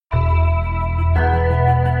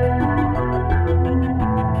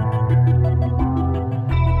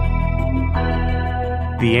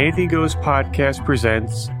The Anything Goes podcast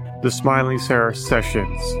presents the Smiling Sarah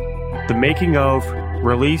Sessions, the making of,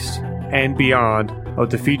 release, and beyond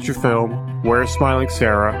of the feature film Where's Smiling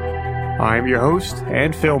Sarah. I am your host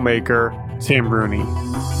and filmmaker, Tim Rooney.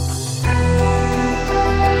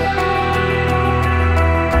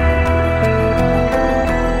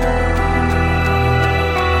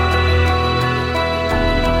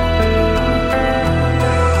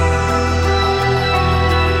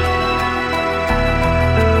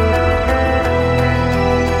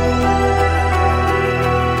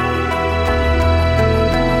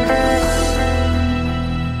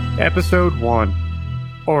 Episode 1,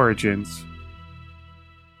 Origins.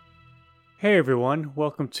 Hey everyone,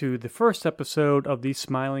 welcome to the first episode of the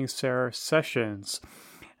Smiling Sarah Sessions.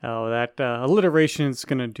 That alliteration is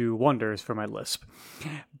going to do wonders for my lisp.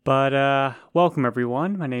 But welcome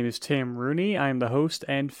everyone, my name is Tim Rooney. I am the host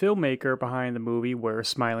and filmmaker behind the movie Where's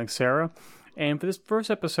Smiling Sarah. And for this first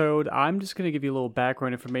episode, I'm just going to give you a little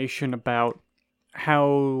background information about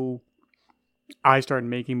how I started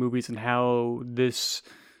making movies and how this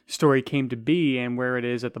story came to be and where it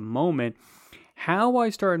is at the moment. How I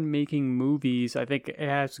started making movies, I think it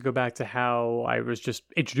has to go back to how I was just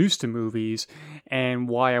introduced to movies and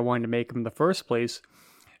why I wanted to make them in the first place.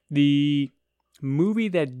 The movie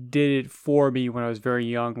that did it for me when I was very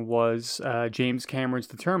young was James Cameron's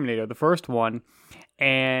The Terminator, the first one.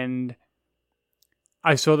 And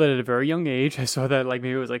I saw that at a very young age. I saw that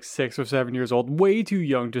maybe it was 6 or 7 years old. Way too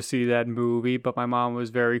young to see that movie, but my mom was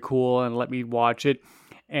very cool and let me watch it.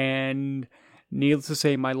 And needless to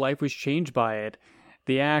say, my life was changed by it.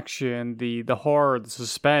 The action, the horror, the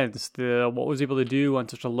suspense, what was able to do on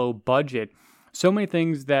such a low budget. So many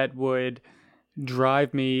things that would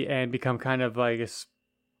drive me and become kind of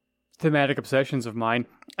thematic obsessions of mine,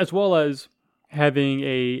 as well as having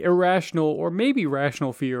a irrational or maybe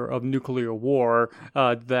rational fear of nuclear war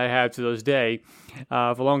that I have to this day.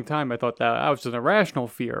 For a long time, I thought that was an irrational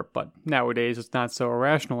fear, but nowadays it's not so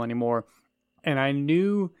irrational anymore. And I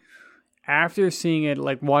knew after seeing it,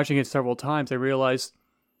 watching it several times, I realized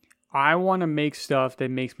I want to make stuff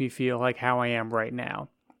that makes me feel like how I am right now.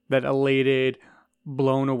 That elated,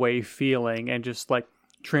 blown away feeling and just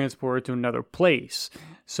transported to another place.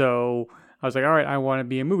 So I was like, all right, I want to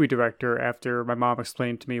be a movie director after my mom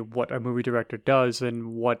explained to me what a movie director does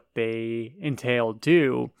and what they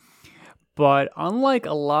do. But unlike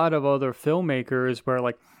a lot of other filmmakers where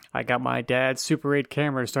I got my dad's Super 8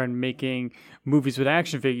 camera and started making movies with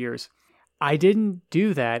action figures, I didn't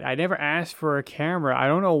do that. I never asked for a camera. I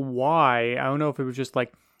don't know why. I don't know if it was just I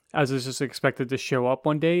was just expected to show up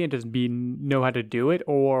one day and just know how to do it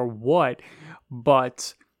or what.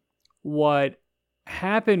 But what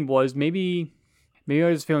happened was maybe I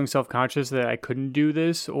was feeling self-conscious that I couldn't do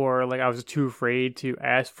this, or I was too afraid to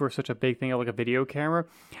ask for such a big thing like a video camera.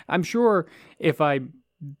 I'm sure if I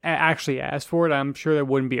actually asked for it, I'm sure there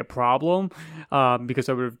wouldn't be a problem because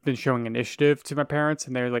I would have been showing initiative to my parents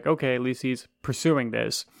and they're like, okay, at least he's pursuing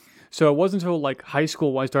this. So it wasn't until high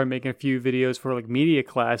school when I started making a few videos for media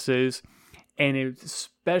classes, and it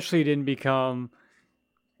especially didn't become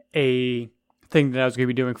a thing that I was going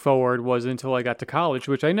to be doing forward was until I got to college,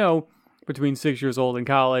 which I know between 6 years old in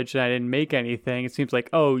college and I didn't make anything, it seems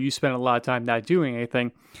oh, you spent a lot of time not doing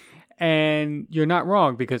anything. And you're not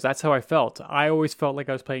wrong, because that's how I felt. I always felt like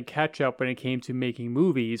I was playing catch up when it came to making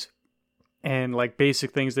movies and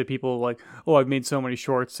basic things that people oh, I've made so many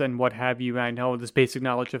shorts and what have you. And I know this basic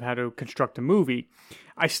knowledge of how to construct a movie.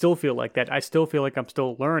 I still feel like that. I still feel like I'm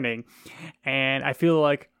still learning. And I feel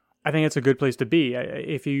I think it's a good place to be.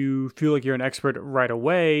 If you feel like you're an expert right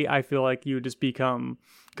away, I feel like you just become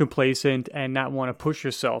complacent and not want to push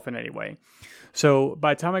yourself in any way. So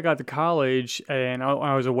by the time I got to college and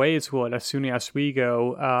I was away at school at SUNY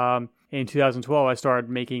Oswego, in 2012, I started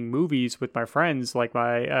making movies with my friends,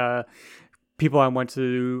 my people I went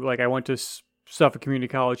to, I went to Suffolk Community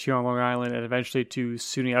College here on Long Island and eventually to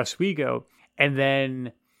SUNY Oswego. And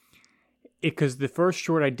then, because the first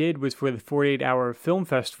short I did was for the 48-hour film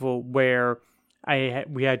festival where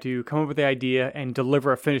we had to come up with the idea and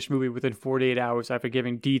deliver a finished movie within 48 hours after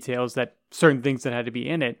giving details that certain things that had to be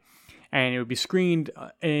in it. And it would be screened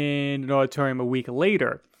in an auditorium a week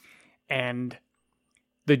later. And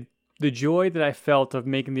the joy that I felt of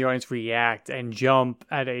making the audience react and jump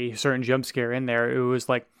at a certain jump scare in there, it was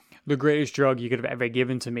the greatest drug you could have ever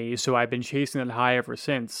given to me. So I've been chasing that high ever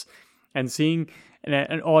since. And seeing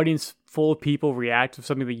an audience full of people react to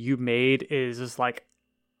something that you made is just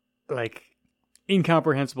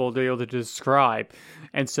incomprehensible to be able to describe.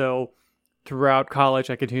 And so throughout college,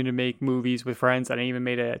 I continued to make movies with friends, and I even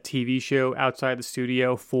made a TV show outside the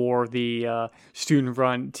studio for the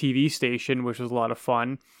student-run TV station, which was a lot of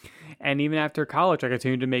fun. And even after college, I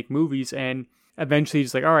continued to make movies, and eventually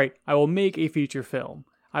just like, all right, I will make a feature film.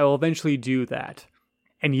 I will eventually do that.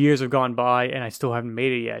 And years have gone by, and I still haven't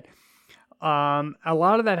made it yet. A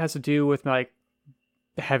lot of that has to do with like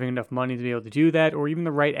having enough money to be able to do that, or even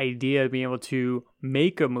the right idea to be able to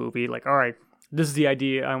make a movie. Like, all right, this is the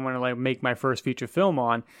idea I want to like make my first feature film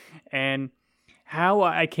on. And how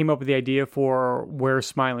I came up with the idea for Where's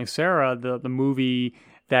Smiling Sarah, the movie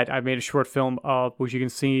that I made a short film of, which you can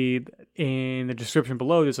see in the description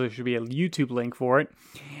below. There should be a YouTube link for it.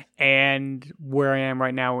 And where I am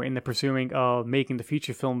right now in the pursuing of making the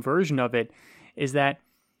feature film version of it is that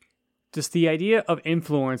just the idea of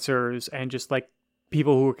influencers and just like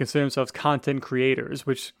people who consider themselves content creators,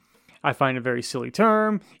 which I find a very silly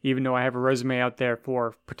term, even though I have a resume out there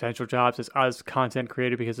for potential jobs as content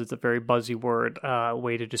creator, because it's a very buzzy word,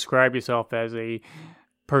 way to describe yourself as a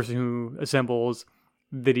person who assembles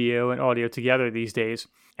video and audio together these days,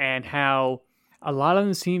 and how a lot of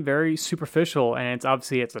them seem very superficial, and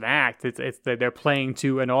it's an act. It's that they're playing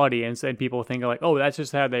to an audience, and people think like, oh, that's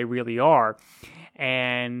just how they really are.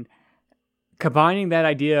 And combining that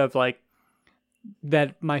idea of like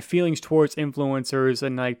that my feelings towards influencers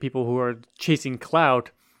and like people who are chasing clout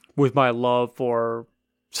with my love for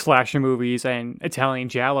slasher movies and Italian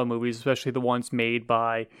giallo movies, especially the ones made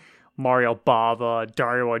by Mario Bava,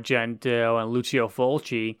 Dario Argento, and Lucio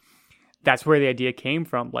Fulci. That's where the idea came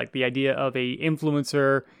from. Like the idea of a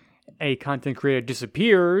influencer, a content creator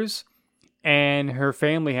disappears and her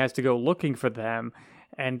family has to go looking for them.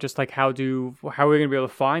 And just like how are we going to be able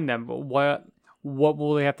to find them? What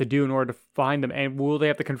will they have to do in order to find them? And will they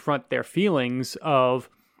have to confront their feelings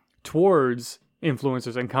towards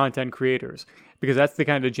influencers and content creators? Because that's the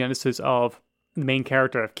kind of genesis of the main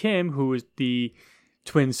character of Kim, who is the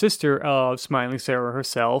twin sister of Smiling Sarah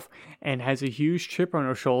herself, and has a huge chip on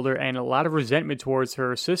her shoulder and a lot of resentment towards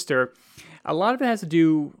her sister. A lot of it has to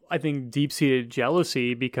do, I think, deep-seated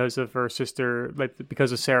jealousy because of her sister, like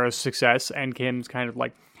because of Sarah's success and Kim's kind of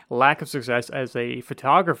like lack of success as a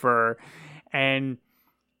photographer. And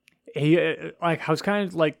he, like, I was kind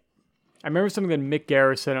of like, I remember something that Mick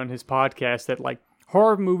Garris said on his podcast that like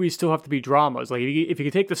horror movies still have to be dramas. Like if you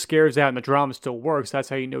can take the scares out and the drama still works, that's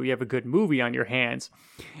how you know you have a good movie on your hands.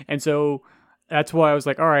 And so that's why I was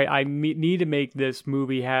like, all right, I need to make this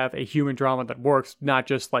movie have a human drama that works, not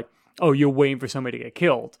just like, oh, you're waiting for somebody to get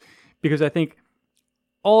killed. Because I think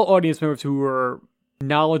all audience members who are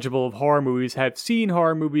knowledgeable of horror movies have seen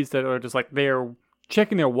horror movies that are just like they're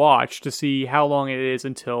checking their watch to see how long it is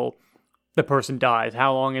until the person dies,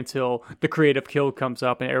 how long until the creative kill comes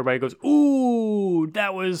up and everybody goes, ooh,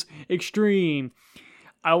 that was extreme.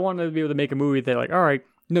 I want to be able to make a movie that like, all right,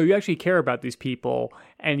 no, you actually care about these people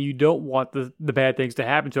and you don't want the bad things to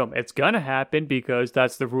happen to them. It's going to happen because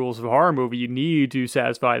that's the rules of a horror movie. You need to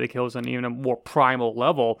satisfy the kills on even a more primal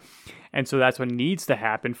level. And so that's what needs to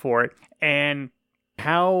happen for it. And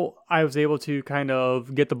how I was able to kind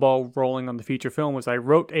of get the ball rolling on the feature film was I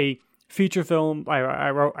wrote a feature film. I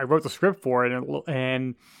wrote the script for it,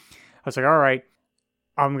 and I was like, all right,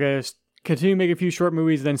 I'm gonna continue making a few short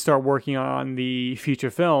movies, then start working on the feature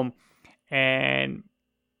film. And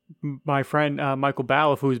my friend Michael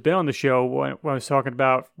Baloff, who's been on the show, when I was talking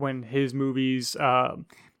about when his movies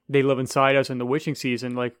They Live Inside Us and The Witching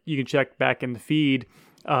Season, like you can check back in the feed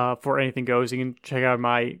for Anything Goes. You can check out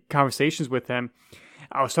my conversations with him.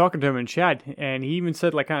 I was talking to him in chat, and he even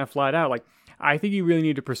said, like, kind of flat out, like, I think you really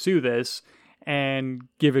need to pursue this and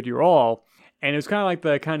give it your all. And it was kind of like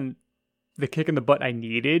the kick in the butt I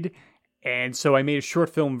needed. And so I made a short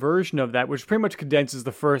film version of that, which pretty much condenses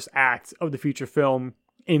the first act of the feature film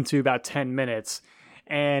into about 10 minutes.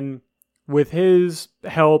 And with his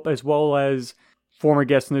help, as well as former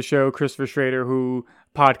guest on the show, Christopher Schrader, who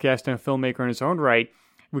podcast and a filmmaker in his own right,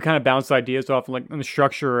 we kind of bounced ideas off like on the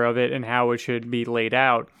structure of it and how it should be laid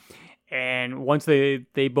out. And once they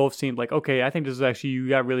both seemed like, okay, I think this is actually,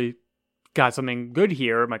 you got something good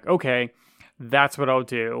here. I'm like, okay, that's what I'll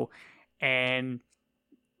do. And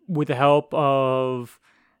with the help of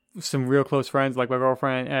some real close friends like my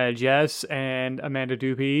girlfriend Jess and Amanda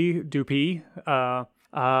Dupee,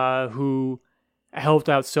 who helped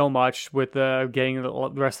out so much with getting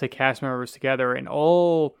the rest of the cast members together, and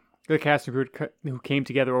all the cast and crew who came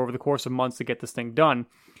together over the course of months to get this thing done.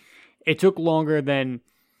 It took longer than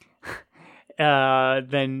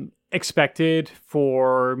expected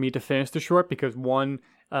for me to finish the short because one,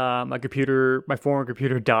 my former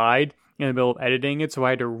computer died in the middle of editing it, so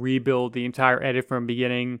I had to rebuild the entire edit from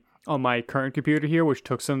beginning on my current computer here, which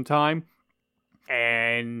took some time.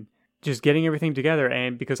 and just getting everything together.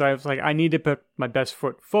 And because I was like, I need to put my best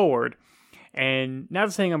foot forward. And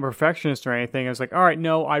not saying I'm a perfectionist or anything, I was like, all right,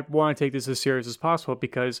 no, I want to take this as serious as possible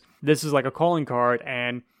because this is like a calling card,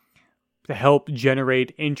 and to help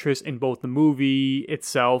generate interest in both the movie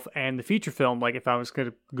itself and the feature film. Like if I was going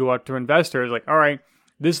to go out to investors, like, all right,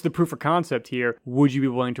 this is the proof of concept here. Would you be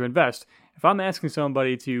willing to invest? If I'm asking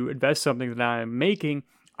somebody to invest something that I'm making,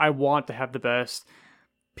 I want to have the best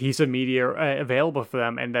piece of media available for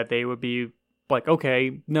them, and that they would be like,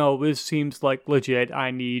 okay, no, this seems like legit.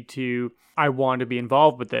 I want to be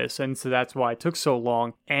involved with this. And so that's why it took so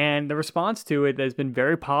long. And the response to it has been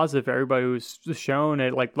very positive. Everybody who's shown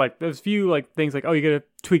it, like there's a few like things like, oh, you gotta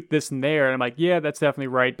tweak this and there. And I'm like, yeah, that's definitely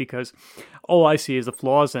right, because all I see is the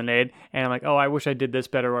flaws in it. And I'm like, oh, I wish I did this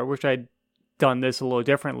better. Or I wish I'd done this a little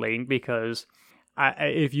differently, because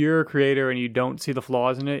if you're a creator and you don't see the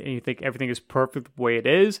flaws in it and you think everything is perfect the way it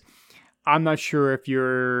is, I'm not sure if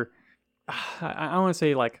you're, I don't want to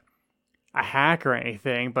say like a hack or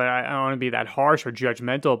anything, but I don't want to be that harsh or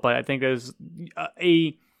judgmental, but I think there's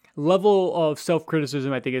a level of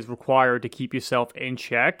self-criticism I think is required to keep yourself in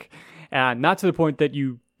check, not to the point that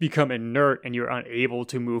you become inert and you're unable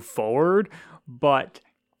to move forward, but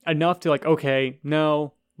enough to like, okay,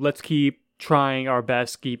 no, let's keep trying our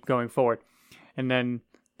best, keep going forward. And then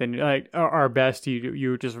like our best,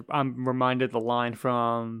 you just, I'm reminded the line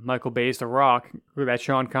from Michael Bay's The Rock that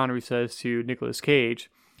Sean Connery says to Nicolas Cage: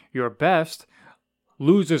 your best,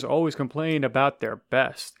 losers always complain about their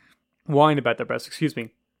best. Whine about their best, excuse me.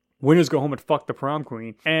 Winners go home and fuck the prom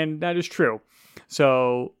queen. And that is true.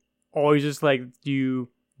 So always just like, you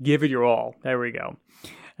give it your all. There we go.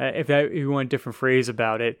 If you want a different phrase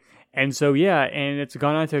about it. And so, yeah, and it's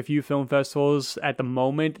gone on to a few film festivals at the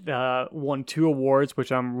moment, won 2 awards,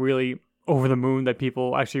 which I'm really over the moon that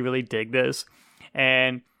people actually really dig this.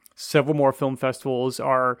 And several more film festivals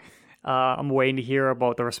are, I'm waiting to hear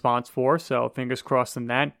about the response for, so fingers crossed on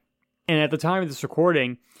that. And at the time of this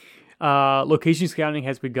recording, location scouting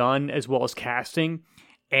has begun, as well as casting,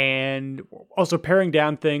 and also paring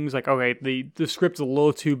down things like, okay, the script's a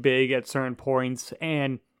little too big at certain points,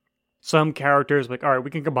 and some characters, like, all right, we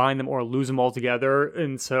can combine them or lose them altogether.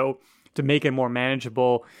 And so to make it more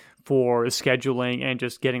manageable for scheduling and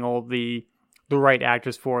just getting all the right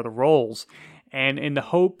actors for the roles. And in the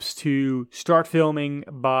hopes to start filming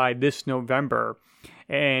by this November.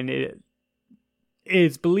 And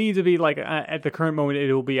it's believed to be like, at the current moment,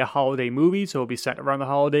 it will be a holiday movie. So it'll be set around the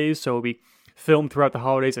holidays. So it'll be filmed throughout the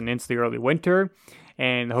holidays and into the early winter.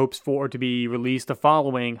 And hopes for it to be released the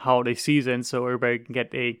following holiday season, so everybody can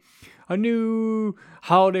get a new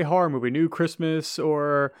holiday horror movie, new Christmas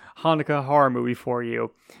or Hanukkah horror movie for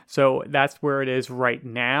you. So that's where it is right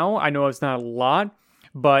now. I know it's not a lot,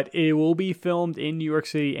 but it will be filmed in New York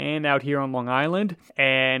City and out here on Long Island.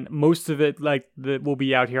 And most of it will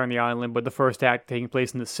be out here on the island, but the first act taking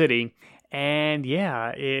place in the city. And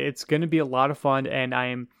yeah, it's going to be a lot of fun, and I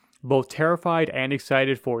am both terrified and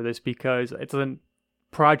excited for this because it's a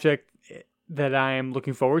project that I am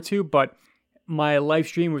looking forward to, but my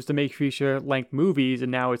life dream was to make feature-length movies,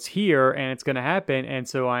 and now it's here, and it's going to happen, and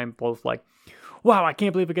so I'm both like, wow, I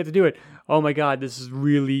can't believe I get to do it. Oh my god, this is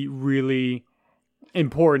really, really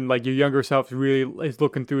important. Like, your younger self really is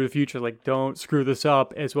looking through the future, like, don't screw this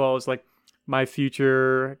up, as well as, like, my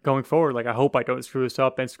future going forward. Like, I hope I don't screw this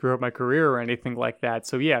up and screw up my career or anything like that.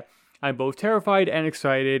 So yeah, I'm both terrified and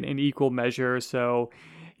excited in equal measure, so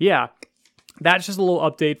yeah. That's just a little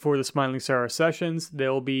update for the Smiling Sarah sessions.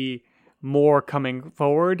 There'll be more going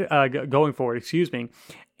forward, And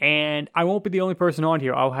I won't be the only person on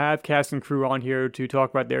here. I'll have cast and crew on here to talk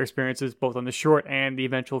about their experiences, both on the short and the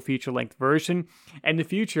eventual feature-length version. And the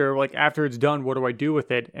future, like after it's done, what do I do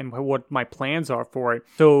with it, and what my plans are for it.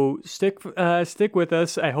 So stick with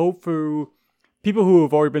us. I hope for people who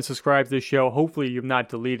have already been subscribed to this show, hopefully you've not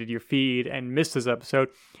deleted your feed and missed this episode.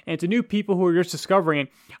 And to new people who are just discovering it,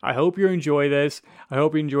 I hope you enjoy this. I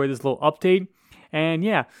hope you enjoy this little update. And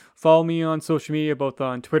yeah, follow me on social media, both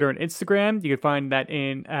on Twitter and Instagram. You can find that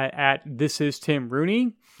at This Is Tim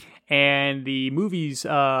Rooney. And the movie's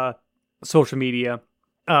social media,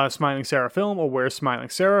 Smiling Sarah Film, or Where's Smiling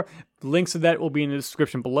Sarah. The links to that will be in the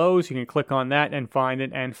description below, so you can click on that and find it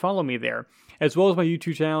and follow me there. As well as my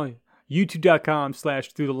YouTube channel,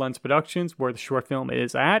 youtube.com/Through the Lens Productions, where the short film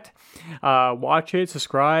is at. Watch it,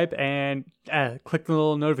 subscribe, and click the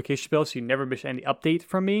little notification bell so you never miss any update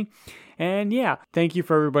from me. And yeah, thank you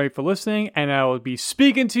for everybody for listening, and I will be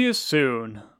speaking to you soon.